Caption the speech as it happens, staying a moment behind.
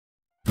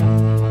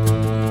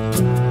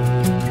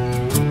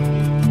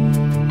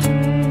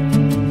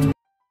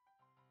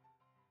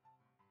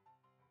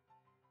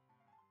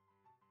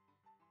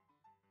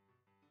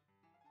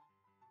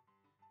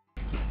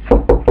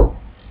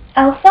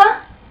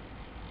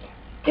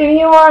Do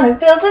you want to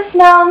build a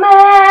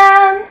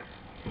snowman?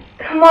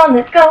 Come on,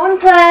 let's go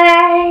and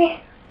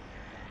play.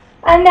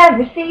 I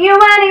never see you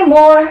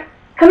anymore.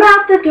 Come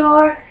out the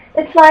door,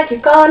 it's like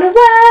you've gone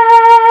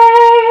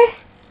away.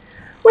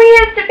 We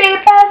used to be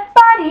best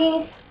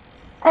buddies,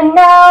 and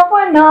now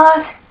we're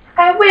not.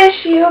 I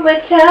wish you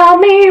would tell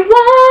me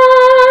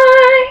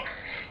why.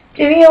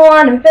 Do you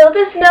want to build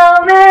a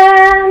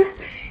snowman?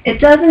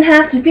 It doesn't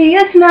have to be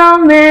a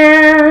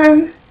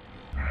snowman.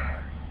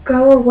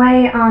 Go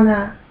away,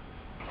 Anna.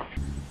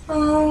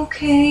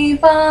 Okay,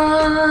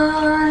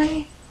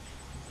 bye.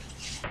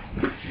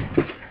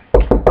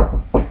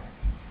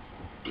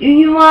 Do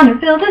you want to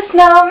build a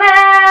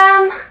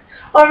snowman?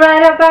 Or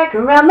ride a bike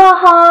around the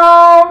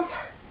halls?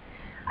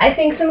 I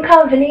think some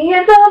company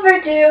is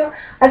overdue.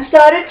 I've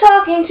started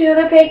talking to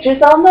the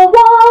pictures on the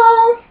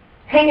wall.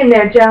 Hang in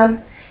there,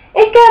 Joan.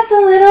 It gets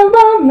a little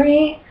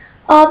lonely,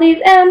 all these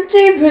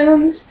empty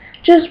rooms,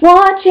 just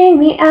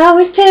watching the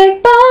hours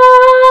tick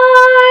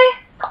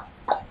by.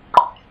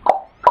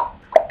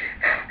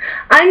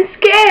 I'm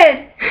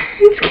scared.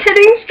 It's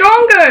getting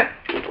stronger.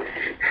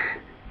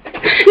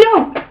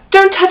 No,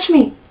 don't touch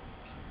me.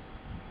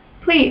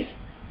 Please.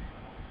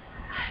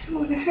 I don't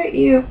want to hurt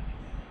you.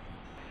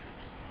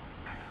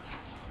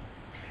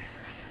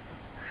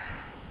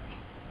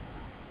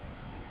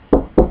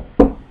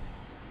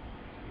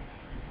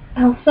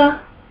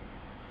 Elsa,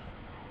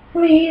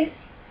 please.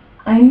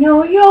 I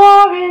know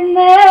you're in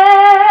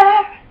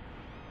there.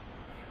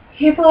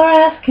 People are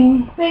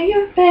asking where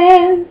you've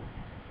been.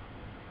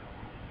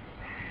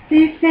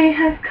 They say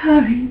have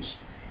courage,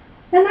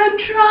 and I'm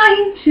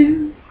trying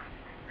to.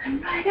 I'm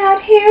right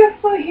out here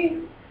for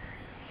you.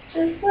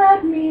 Just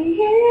let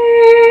me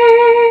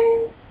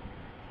in.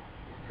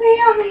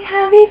 We only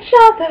have each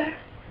other.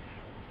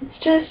 It's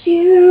just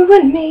you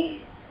and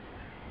me.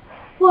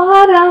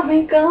 What are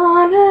we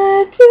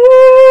gonna do?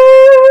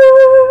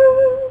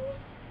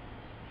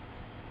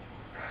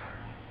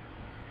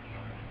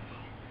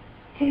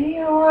 Do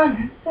you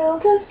wanna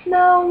build a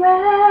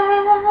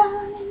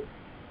snowman?